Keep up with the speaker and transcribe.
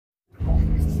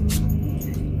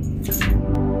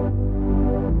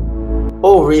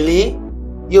Oh, really?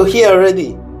 You're here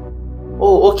already?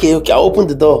 Oh, okay. I'll open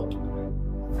the door.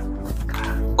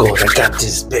 God, I got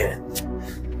this, Ben.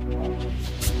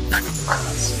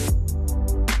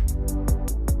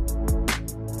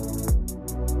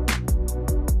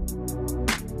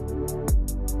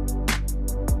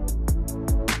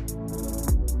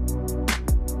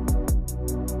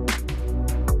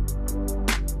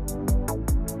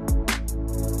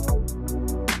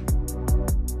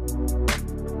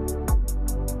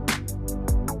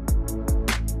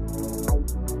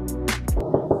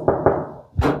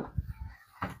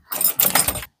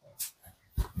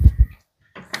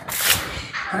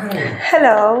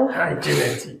 Hello. Hi,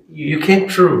 Janet. You came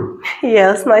through.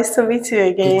 Yes, nice to meet you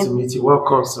again. Good to meet you.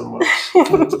 Welcome so much.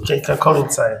 You can come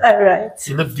inside. All right.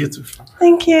 You look beautiful.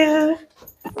 Thank you.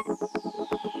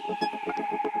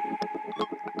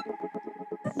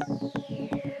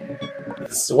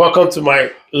 So welcome to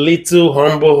my little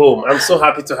humble home. I'm so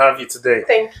happy to have you today.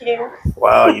 Thank you.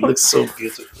 Wow, you look so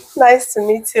beautiful. Nice to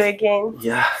meet you again.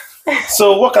 Yeah.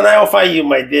 So what can I offer you,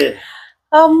 my dear?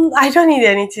 I don't need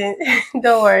anything.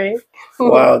 Don't worry.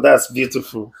 Wow, that's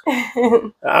beautiful.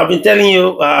 I've been telling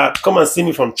you, come and see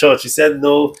me from church. You said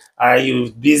no. Are you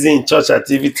busy in church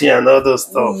activity and all those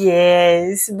stuff?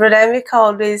 Yes, Brother Emeka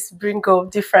always bring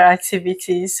up different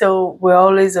activities, so we're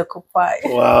always occupied.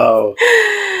 Wow,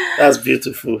 that's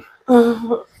beautiful.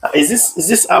 Is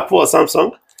this Apple or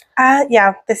Samsung?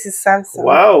 Yeah, this is Samsung.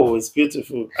 Wow, it's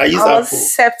beautiful. I use I'm Apple.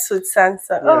 obsessed with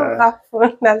Samsung. Yeah. Oh,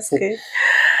 Apple, that's good.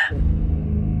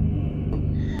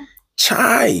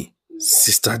 Chai,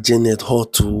 Sister Janet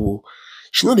hot too.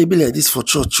 She not be like this for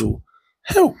church. Oh.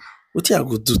 Hell, what I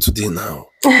go do today now?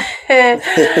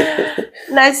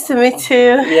 Nice to meet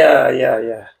you.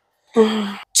 Yeah.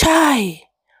 Chai,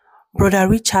 Brother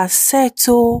Richard said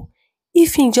so.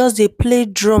 If he just dey play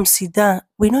drum sit down,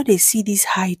 we know they see this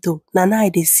height though. Now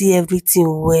they see everything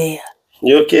well.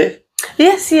 You okay?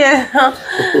 Yes, yeah.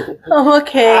 I'm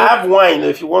okay. I have wine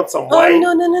if you want some Oh wine.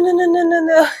 no.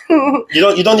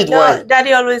 You don't need No, wine.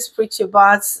 Daddy always preach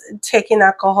about taking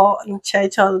alcohol in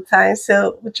church all the time,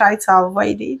 so we try to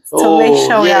avoid it to make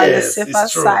sure we are on the yes, safer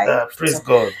it's true. side. Praise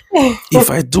God.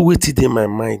 If I do it in my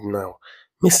mind now,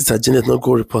 Miss Sister Janet not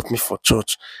go report me for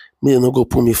church. Me not go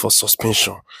put me for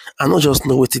suspension. I not just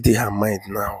know what it in her mind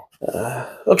now.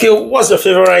 Okay, what's your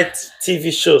favorite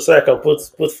TV show so I can put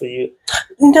for you?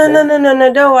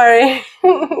 No, don't worry.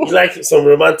 You like some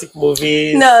romantic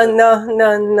movies? No.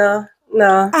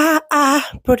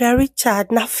 Brother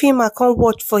Richard, na film I can't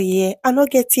watch for here. I not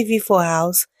get TV for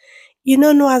house. You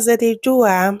know as they do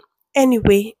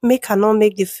anyway, make I not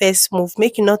make the first move.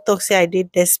 Make you not talk say I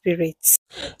did desperate.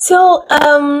 So,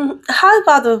 how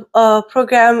about the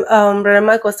program Brother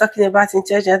Mike was talking about in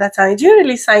church at that time? Do you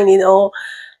really sign in, or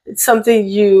it's something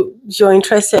you're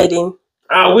interested in?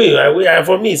 For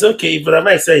me, it's okay. If Brother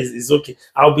Mike says it's okay,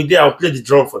 I'll be there. I'll play the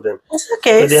drum for them. It's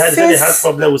okay. They had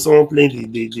problem with someone playing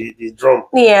the drum.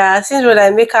 Yeah, since Brother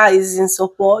Emeka is in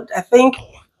support, I think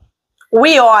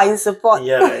we are in support.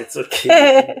 Yeah, it's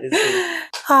okay.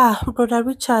 Brother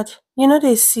Richard, you know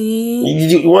they see.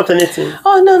 You want anything?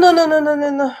 Oh no.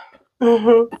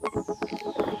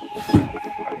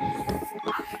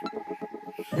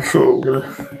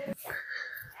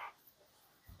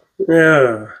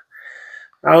 Yeah.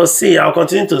 I'll see. I'll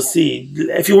continue to see.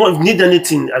 If you need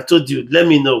anything, I told you, let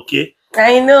me know, okay?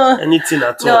 I know. Anything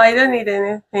at all. No, I don't need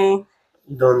anything.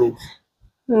 You don't need.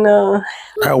 No.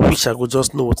 I wish I could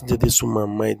just know what did this woman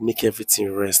mind, make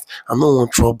everything rest. I don't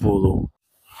want trouble.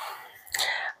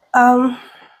 Brother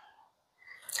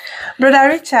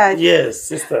Richard. Yes,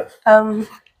 sister.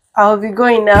 I'll be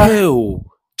going now. Hell,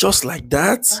 just like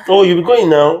that? Oh, you'll be going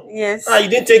now? Yes. You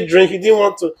didn't take drink, you didn't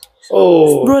want to.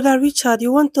 Oh. Brother Richard,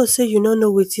 you want to say you don't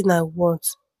know what I want.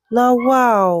 Now,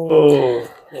 wow. Oh,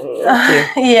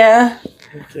 okay. Yeah.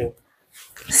 Okay.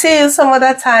 See you some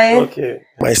other time. Okay.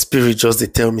 My spirit just they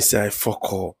tell me say I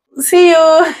fuck up. See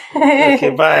you. Okay,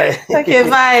 bye. Okay,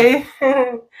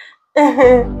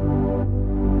 bye.